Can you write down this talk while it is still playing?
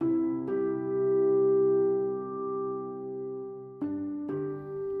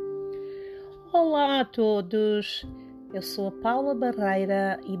Olá a todos, eu sou a Paula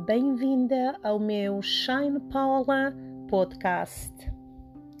Barreira e bem-vinda ao meu Shine Paula Podcast.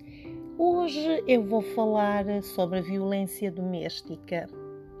 Hoje eu vou falar sobre a violência doméstica.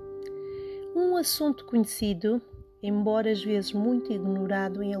 Um assunto conhecido, embora às vezes muito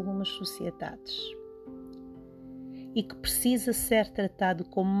ignorado em algumas sociedades, e que precisa ser tratado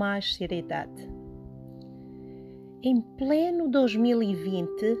com mais seriedade. Em pleno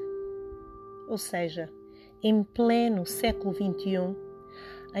 2020, ou seja, em pleno século XXI,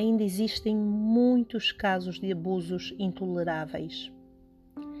 ainda existem muitos casos de abusos intoleráveis.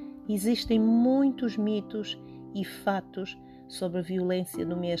 Existem muitos mitos e fatos sobre a violência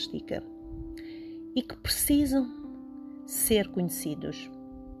doméstica e que precisam ser conhecidos.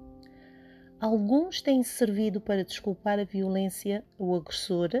 Alguns têm servido para desculpar a violência ou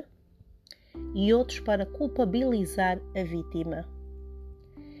agressor e outros para culpabilizar a vítima.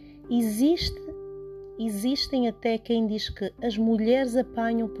 Existem até quem diz que as mulheres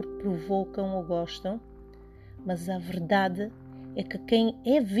apanham porque provocam ou gostam, mas a verdade é que quem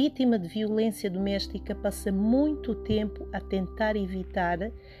é vítima de violência doméstica passa muito tempo a tentar evitar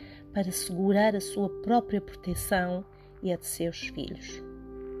para segurar a sua própria proteção e a de seus filhos.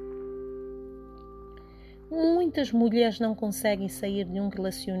 Muitas mulheres não conseguem sair de um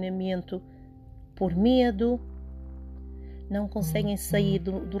relacionamento por medo, não conseguem sair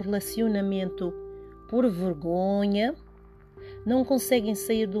do relacionamento por vergonha, não conseguem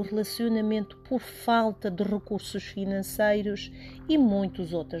sair do relacionamento por falta de recursos financeiros e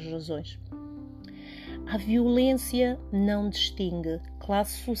muitas outras razões. A violência não distingue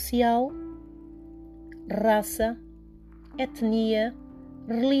classe social, raça, etnia,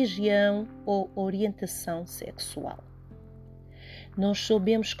 religião ou orientação sexual. Nós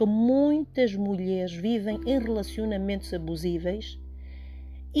sabemos que muitas mulheres vivem em relacionamentos abusíveis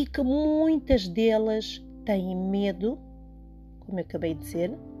e que muitas delas têm medo, como eu acabei de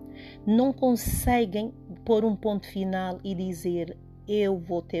dizer, não conseguem pôr um ponto final e dizer: eu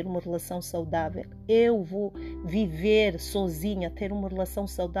vou ter uma relação saudável, eu vou viver sozinha. Ter uma relação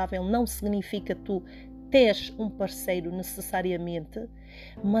saudável não significa tu teres um parceiro necessariamente,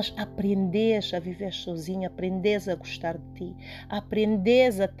 mas aprendes a viver sozinha, aprendes a gostar de ti,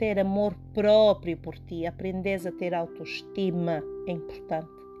 aprendes a ter amor próprio por ti, aprendes a ter autoestima. É importante,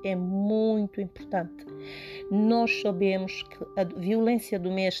 é muito importante. Nós sabemos que a violência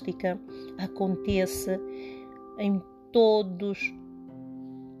doméstica acontece em todas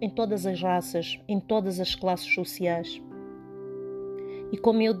as raças, em todas as classes sociais. E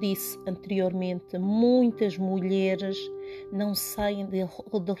como eu disse anteriormente, muitas mulheres não saem de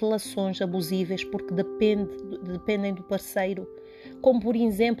relações abusíveis porque dependem do parceiro. Como, por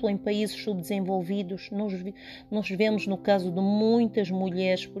exemplo, em países subdesenvolvidos, nós vemos no caso de muitas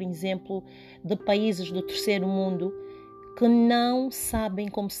mulheres, por exemplo, de países do terceiro mundo, que não sabem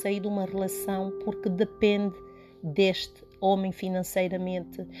como sair de uma relação porque depende deste homem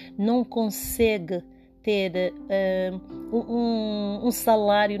financeiramente, não consegue ter um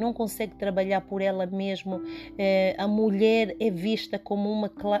salário, não consegue trabalhar por ela mesma. A mulher é vista como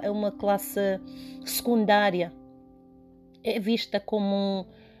uma classe secundária, é vista como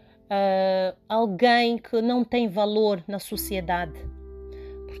alguém que não tem valor na sociedade.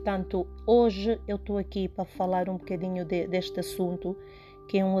 Portanto, hoje eu estou aqui para falar um bocadinho deste assunto,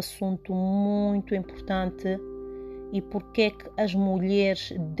 que é um assunto muito importante. E porque é que as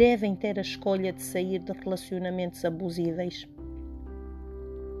mulheres devem ter a escolha de sair de relacionamentos abusíveis.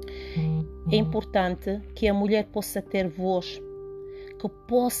 É importante que a mulher possa ter voz, que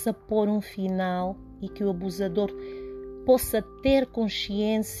possa pôr um final e que o abusador possa ter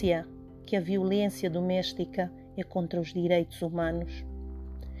consciência que a violência doméstica é contra os direitos humanos.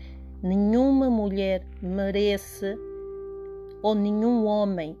 Nenhuma mulher merece, ou nenhum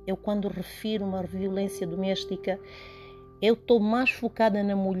homem. Eu, quando refiro uma violência doméstica, eu estou mais focada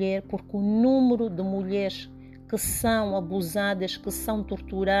na mulher, porque o número de mulheres que são abusadas, que são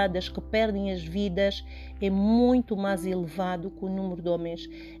torturadas, que perdem as vidas é muito mais elevado que o número de homens,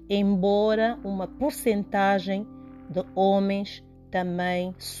 embora uma porcentagem de homens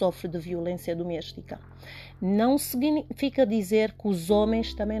também sofre de violência doméstica. Não significa dizer que os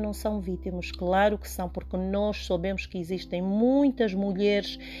homens também não são vítimas. Claro que são, porque nós sabemos que existem muitas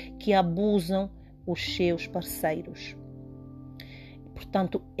mulheres que abusam os seus parceiros.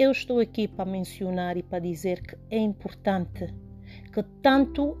 Portanto, eu estou aqui para mencionar e para dizer que é importante que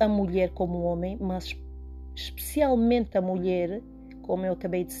tanto a mulher como o homem, mas especialmente a mulher, como eu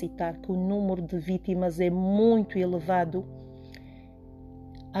acabei de citar, que o número de vítimas é muito elevado,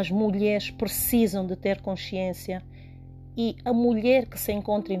 as mulheres precisam de ter consciência E a mulher que se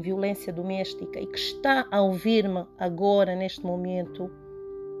encontra em violência doméstica e que está a ouvir-me agora, neste momento,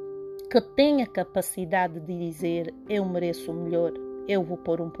 que tem a capacidade de dizer: eu mereço o melhor, eu vou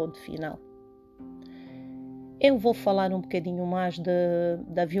pôr um ponto final. Eu vou falar um bocadinho mais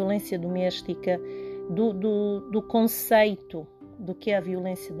da violência doméstica, do conceito do que é a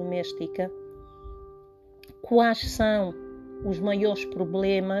violência doméstica, quais são os maiores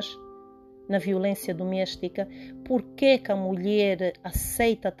problemas na violência doméstica, porque que a mulher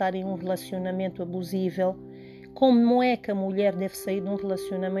aceita estar em um relacionamento abusivo, como é que a mulher deve sair de um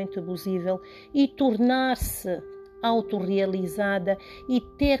relacionamento abusivo e tornar-se autorrealizada e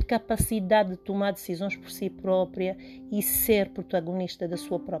ter capacidade de tomar decisões por si própria e ser protagonista da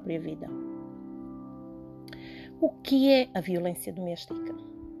sua própria vida. O que é a violência doméstica?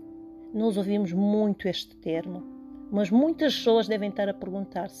 Nós ouvimos muito este termo, mas muitas pessoas devem estar a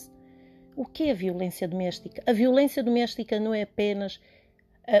perguntar-se: o que é a violência doméstica? A violência doméstica não é apenas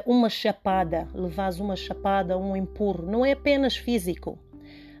uma chapada, levares uma chapada, um empurro, não é apenas físico.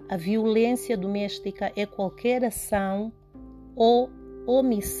 A violência doméstica é qualquer ação ou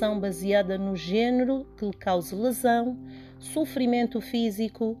omissão baseada no género que lhe cause lesão, sofrimento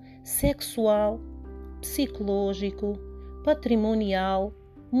físico, sexual, psicológico, patrimonial,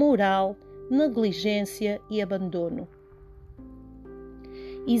 moral, negligência e abandono.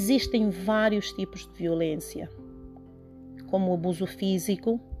 Existem vários tipos de violência, como o abuso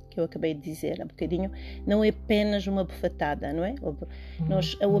físico, que eu acabei de dizer há bocadinho, não é apenas uma bofetada, não é?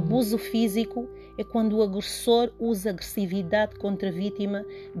 O abuso físico é quando o agressor usa agressividade contra a vítima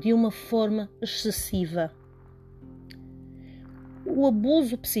de uma forma excessiva. O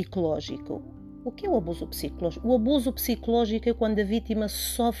abuso psicológico. O que é o abuso psicológico? O abuso psicológico é quando a vítima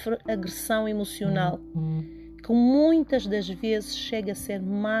sofre agressão emocional, que muitas das vezes chega a ser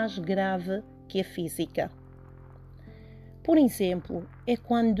mais grave que a física. Por exemplo, é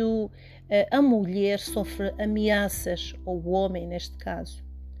quando a mulher sofre ameaças, ou o homem neste caso.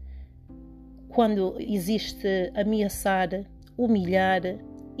 Quando existe ameaçar, humilhar,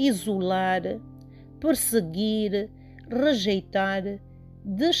 isolar, perseguir, rejeitar,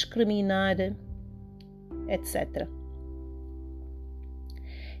 discriminar, etc.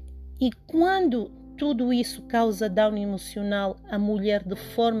 E quando tudo isso causa dano emocional à mulher de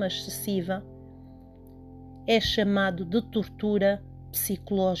forma excessiva, é chamado de tortura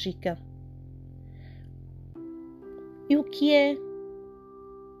psicológica. E o que é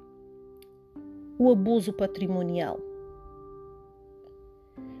o abuso patrimonial?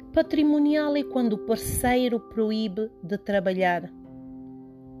 Patrimonial é quando o parceiro proíbe de trabalhar,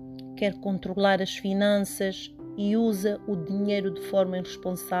 quer controlar as finanças e usa o dinheiro de forma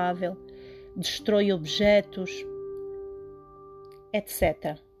irresponsável, destrói objetos,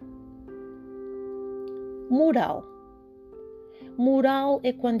 etc. Moral. Moral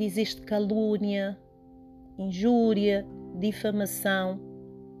é quando existe calúnia, injúria, difamação,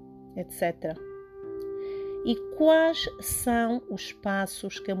 etc. E quais são os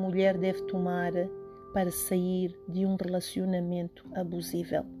passos que a mulher deve tomar para sair de um relacionamento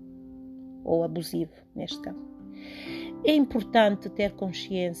abusivo, ou abusivo neste caso? É importante ter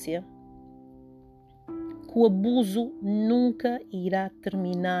consciência que o abuso nunca irá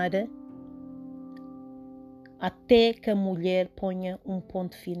terminar até que a mulher ponha um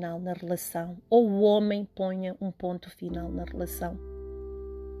ponto final na relação, ou o homem ponha um ponto final na relação.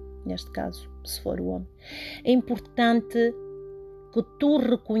 Neste caso, se for o homem. É importante que tu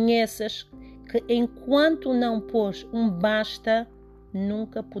reconheças que enquanto não pôs um basta,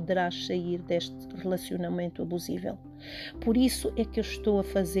 nunca poderás sair deste relacionamento abusivo. Por isso é que eu estou a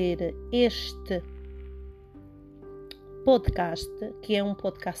fazer este podcast, que é um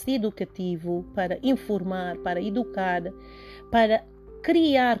podcast educativo para informar, para educar, para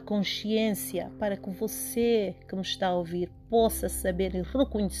criar consciência, para que você que me está a ouvir possa saber e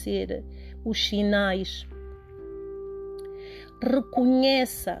reconhecer os sinais.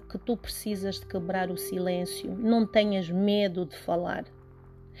 Reconheça que tu precisas de quebrar o silêncio, não tenhas medo de falar.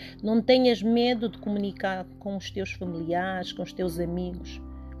 Não tenhas medo de comunicar com os teus familiares, com os teus amigos,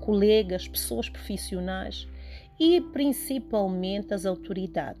 colegas, pessoas profissionais e principalmente as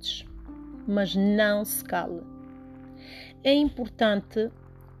autoridades. Mas não se cale. É importante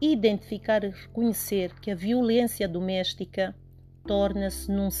identificar e reconhecer que a violência doméstica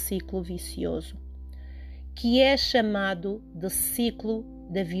torna-se num ciclo vicioso, que é chamado de ciclo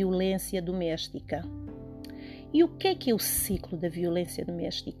da violência doméstica. E o que é o ciclo da violência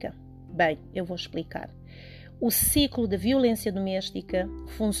doméstica? Bem, eu vou explicar. O ciclo da violência doméstica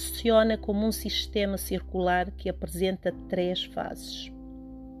funciona como um sistema circular que apresenta 3 fases.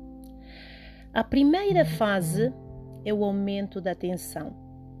 A primeira fase é o aumento da tensão.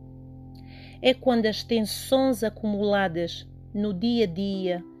 É quando as tensões acumuladas no dia a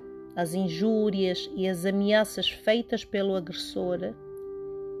dia, as injúrias e as ameaças feitas pelo agressor,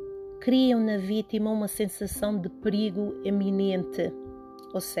 criam na vítima uma sensação de perigo iminente.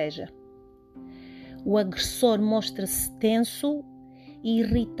 Ou seja, o agressor mostra-se tenso e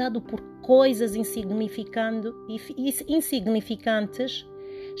irritado por coisas insignificantes,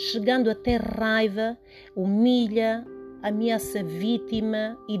 chegando até raiva, humilha, ameaça a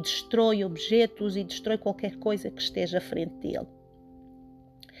vítima e destrói objetos e destrói qualquer coisa que esteja à frente dele.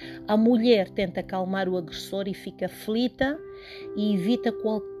 A mulher tenta acalmar o agressor e fica aflita e evita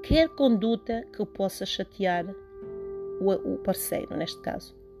qualquer conduta que possa chatear o parceiro, neste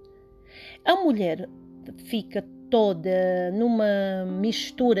caso. A mulher fica toda numa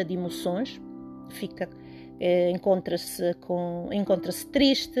mistura de emoções, encontra-se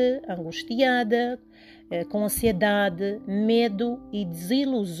triste, angustiada, com ansiedade, medo e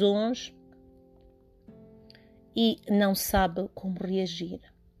desilusões e não sabe como reagir.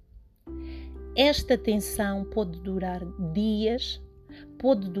 Esta tensão pode durar dias,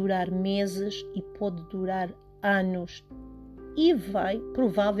 pode durar meses e pode durar anos e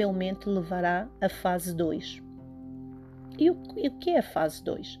provavelmente levará à fase 2. E o que é a fase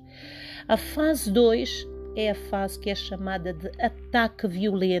 2? A fase 2 é a fase que é chamada de ataque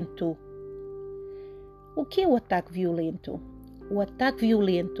violento. O que é o ataque violento? O ataque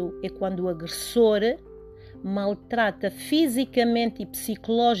violento é quando o agressor maltrata fisicamente e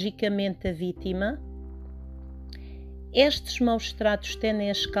psicologicamente a vítima. Estes maus tratos tendem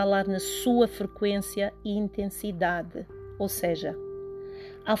a escalar na sua frequência e intensidade, ou seja,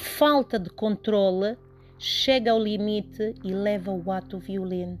 a falta de controle chega ao limite e leva ao ato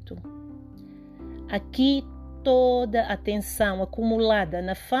violento. Aqui toda a tensão acumulada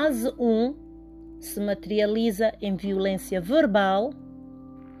na fase 1 se materializa em violência verbal,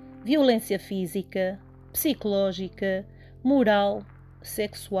 violência física, psicológica, moral,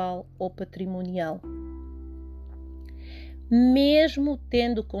 sexual ou patrimonial. Mesmo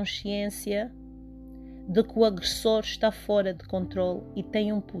tendo consciência de que o agressor está fora de controle e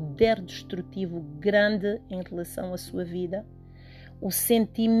tem um poder destrutivo grande em relação à sua vida, o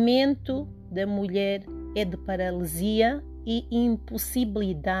sentimento da mulher é de paralisia e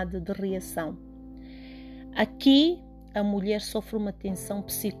impossibilidade de reação. Aqui, a mulher sofre uma tensão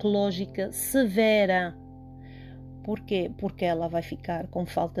psicológica severa. Por quê? Porque ela vai ficar com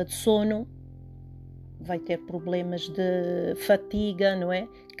falta de sono, vai ter problemas de fadiga, não é?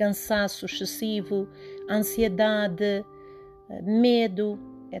 Cansaço excessivo, ansiedade, medo,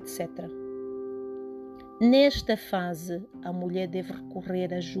 etc. Nesta fase, a mulher deve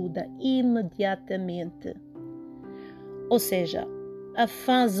recorrer à ajuda imediatamente. Ou seja, a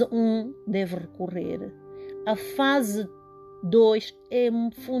fase 1 deve recorrer. A fase 2 é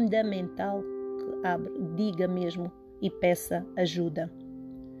fundamental que diga mesmo e peça ajuda.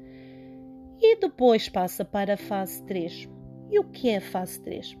 E depois passa para a fase 3. E o que é a fase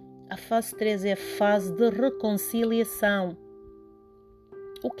 3? A fase 3 é a fase de reconciliação.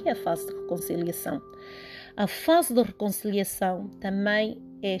 O que é a fase de reconciliação? A fase de reconciliação também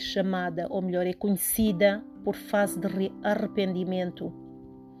é chamada, ou melhor, é conhecida por fase de arrependimento.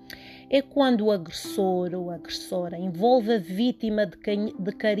 É quando o agressor ou a agressora envolve a vítima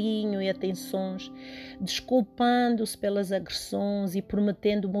de carinho e atenções, desculpando-se pelas agressões e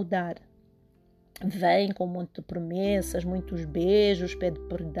prometendo mudar. Vem com um monte de promessas, muitos beijos, pede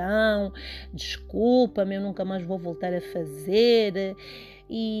perdão, desculpa-me, eu nunca mais vou voltar a fazer,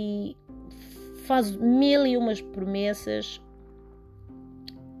 e faz 1001 promessas.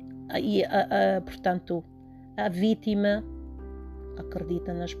 E, portanto, a vítima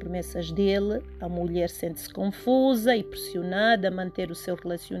acredita nas promessas dele, a mulher sente-se confusa e pressionada a manter o seu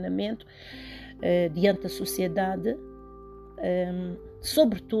relacionamento diante da sociedade,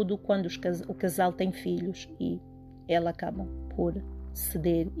 sobretudo quando o casal tem filhos, e ela acaba por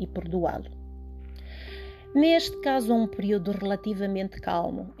ceder e perdoá-lo. Neste caso, há um período relativamente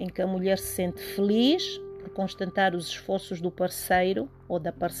calmo, em que a mulher se sente feliz por constatar os esforços do parceiro ou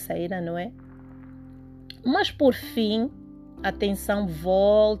da parceira, não é? Mas por fim, a tensão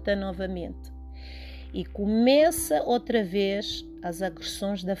volta novamente e começa outra vez as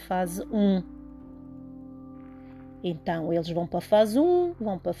agressões da fase 1. Então, eles vão para a fase 1,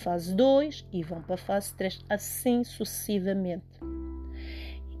 vão para a fase 2 e vão para a fase 3, assim sucessivamente.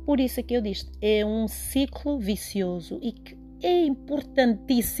 Por isso é que eu disse, é um ciclo vicioso e que é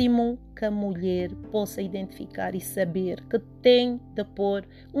importantíssimo que a mulher possa identificar e saber que tem de pôr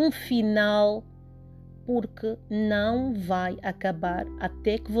um final, porque não vai acabar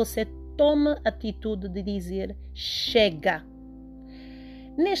até que você tome a atitude de dizer chega.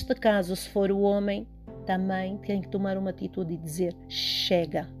 Neste caso, se for o homem, também tem que tomar uma atitude e dizer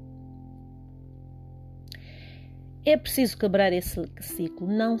chega. É preciso quebrar esse ciclo.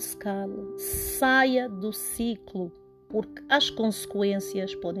 Não se cale. Saia do ciclo, porque as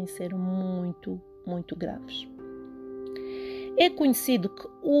consequências podem ser muito, muito graves. É conhecido que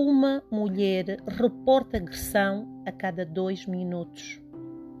uma mulher reporta agressão a cada 2 minutos.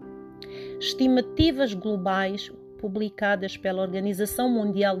 Estimativas globais publicadas pela Organização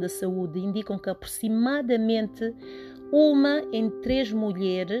Mundial da Saúde indicam que aproximadamente 1 em 3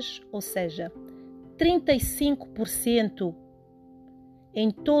 mulheres, ou seja, 35% em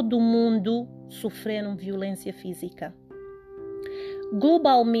todo o mundo, sofreram violência física.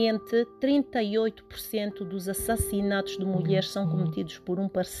 Globalmente, 38% dos assassinatos de mulheres são cometidos por um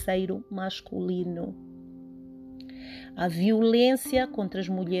parceiro masculino. A violência contra as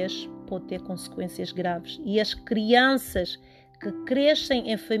mulheres pode ter consequências graves e as crianças que crescem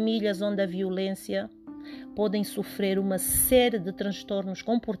em famílias onde a violência podem sofrer uma série de transtornos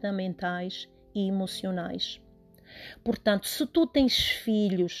comportamentais e emocionais. Portanto, se tu tens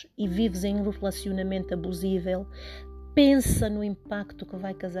filhos e vives em um relacionamento abusivo, pensa no impacto que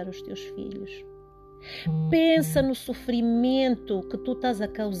vai causar aos teus filhos. Pensa no sofrimento que tu estás a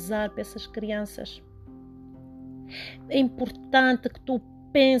causar para essas crianças. É importante que tu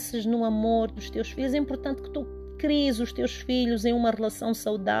penses no amor dos teus filhos. É importante que tu cries os teus filhos em uma relação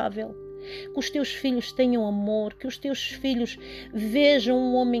saudável. Que os teus filhos tenham amor. Que os teus filhos vejam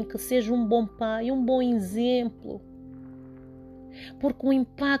um homem que seja um bom pai, um bom exemplo. Porque o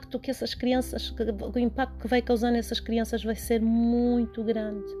impacto que essas crianças, o impacto que vai causar nessas crianças vai ser muito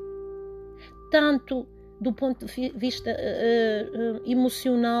grande. Tanto do ponto de vista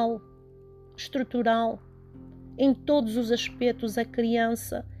emocional, estrutural, em todos os aspectos, a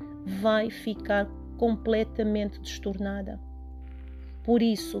criança vai ficar completamente destornada. Por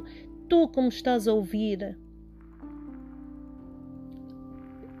isso, tu como estás a ouvir,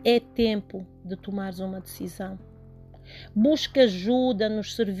 é tempo de tomares uma decisão. Busca ajuda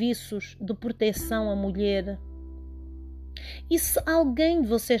nos serviços de proteção à mulher. E se alguém de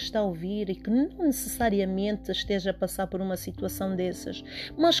vocês está a ouvir e que não necessariamente esteja a passar por uma situação dessas,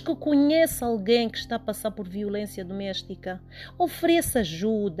 mas que conhece alguém que está a passar por violência doméstica, ofereça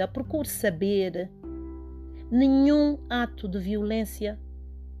ajuda, procure saber. Nenhum ato de violência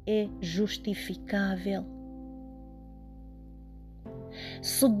é justificável.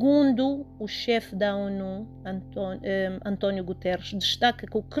 Segundo o chefe da ONU, António Guterres, destaca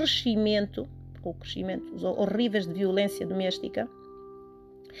que o crescimento, os horríveis de violência doméstica,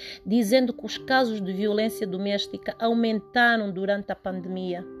 dizendo que os casos de violência doméstica aumentaram durante a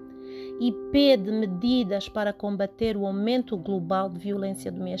pandemia e pede medidas para combater o aumento global de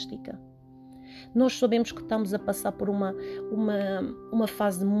violência doméstica. Nós sabemos que estamos a passar por uma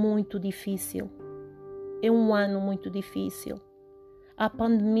fase muito difícil. É um ano muito difícil. A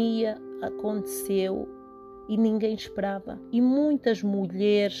pandemia aconteceu e ninguém esperava. E muitas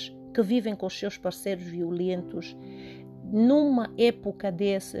mulheres que vivem com os seus parceiros violentos, numa época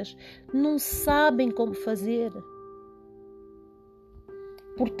dessas, não sabem como fazer.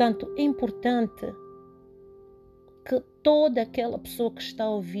 Portanto, é importante que toda aquela pessoa que está a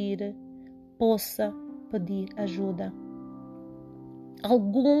ouvir possa pedir ajuda.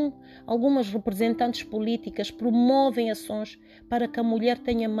 Algumas representantes políticas promovem ações para que a mulher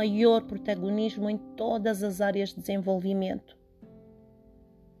tenha maior protagonismo em todas as áreas de desenvolvimento.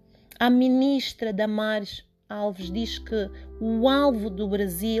 A ministra Damares Alves diz que o alvo do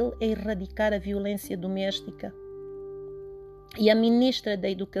Brasil é erradicar a violência doméstica. E a ministra da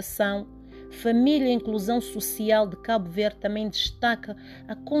Educação, Família e Inclusão Social de Cabo Verde também destaca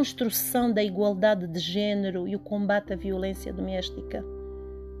a construção da igualdade de género e o combate à violência doméstica.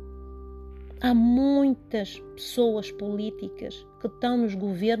 Há muitas pessoas políticas que estão nos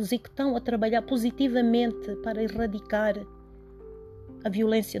governos e que estão a trabalhar positivamente para erradicar a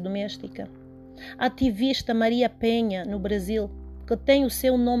violência doméstica. A ativista Maria Penha, no Brasil, que tem o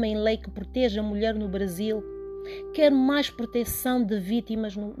seu nome em lei que protege a mulher no Brasil, quer mais proteção de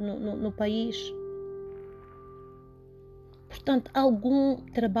vítimas no país. Portanto, algum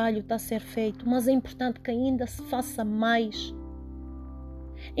trabalho está a ser feito, mas é importante que ainda se faça mais.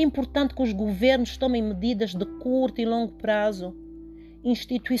 É importante que os governos tomem medidas de curto e longo prazo.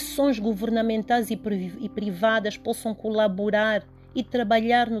 Instituições governamentais e privadas possam colaborar e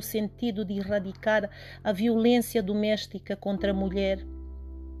trabalhar no sentido de erradicar a violência doméstica contra a mulher.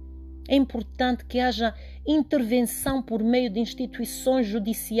 É importante que haja intervenção por meio de instituições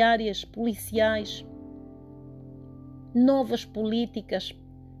judiciárias, policiais, novas políticas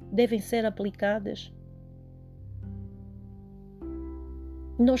devem ser aplicadas.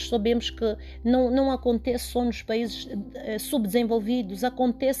 Nós sabemos que não acontece só nos países subdesenvolvidos,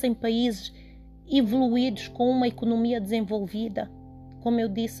 acontece em países evoluídos com uma economia desenvolvida, como eu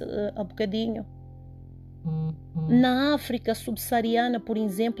disse há bocadinho. Na África subsaariana, por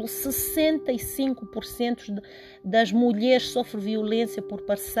exemplo, 65% das mulheres sofrem violência por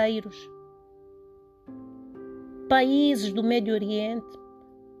parceiros. Países do Médio Oriente,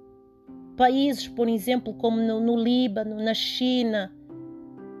 países, por exemplo, como no Líbano, na China,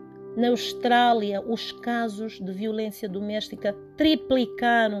 na Austrália, os casos de violência doméstica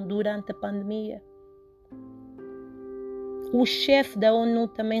triplicaram durante a pandemia. O chefe da ONU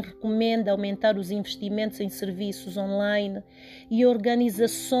também recomenda aumentar os investimentos em serviços online e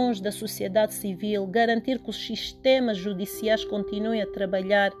organizações da sociedade civil, garantir que os sistemas judiciais continuem a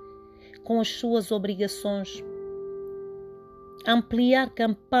trabalhar com as suas obrigações, ampliar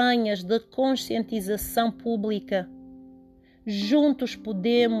campanhas de conscientização pública. Juntos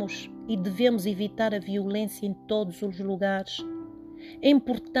podemos e devemos evitar a violência em todos os lugares. É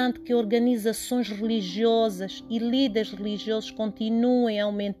importante que organizações religiosas e líderes religiosos continuem a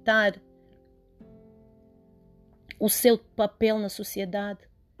aumentar o seu papel na sociedade,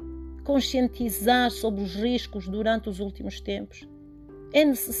 conscientizar sobre os riscos durante os últimos tempos. É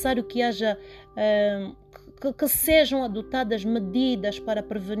necessário que haja, que sejam adotadas medidas para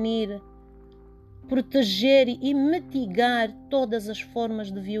prevenir, proteger e mitigar todas as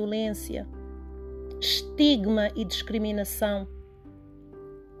formas de violência, estigma e discriminação.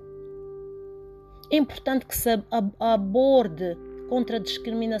 É importante que se aborde contra a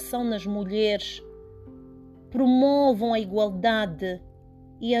discriminação nas mulheres, promovam a igualdade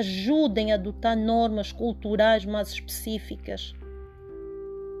e ajudem a adotar normas culturais mais específicas.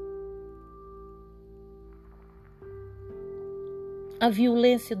 A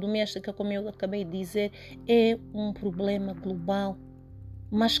violência doméstica, como eu acabei de dizer, é um problema global,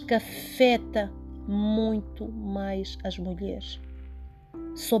 mas que afeta muito mais as mulheres.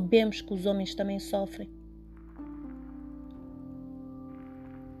 Sabemos que os homens também sofrem.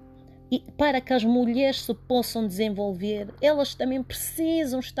 E para que as mulheres se possam desenvolver, elas também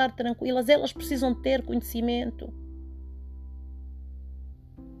precisam estar tranquilas, elas precisam ter conhecimento.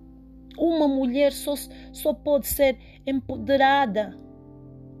 Uma mulher só pode ser empoderada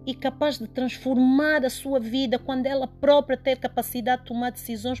e capaz de transformar a sua vida quando ela própria ter capacidade de tomar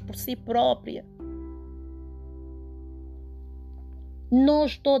decisões por si própria.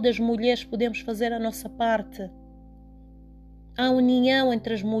 Nós, todas as mulheres, podemos fazer a nossa parte. A união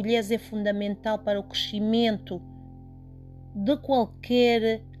entre as mulheres é fundamental para o crescimento de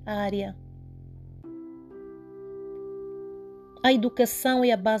qualquer área. A educação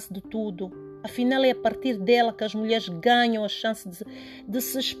é a base de tudo. Afinal, é a partir dela que as mulheres ganham a chance de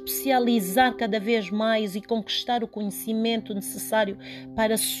se especializar cada vez mais e conquistar o conhecimento necessário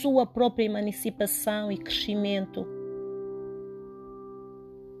para a sua própria emancipação e crescimento.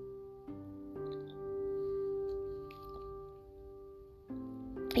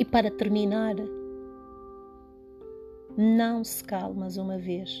 E para terminar, não se cale mais uma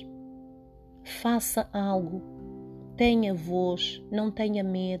vez. Faça algo. Tenha voz, não tenha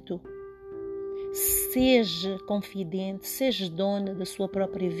medo. Seja confidente, seja dona da sua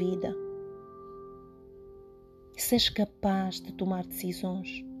própria vida. Seja capaz de tomar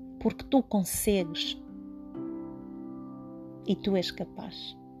decisões, porque tu consegues e tu és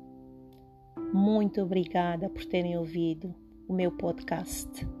capaz. Muito obrigada por terem ouvido o meu podcast.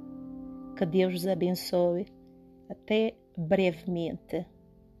 Que Deus os abençoe. Até brevemente.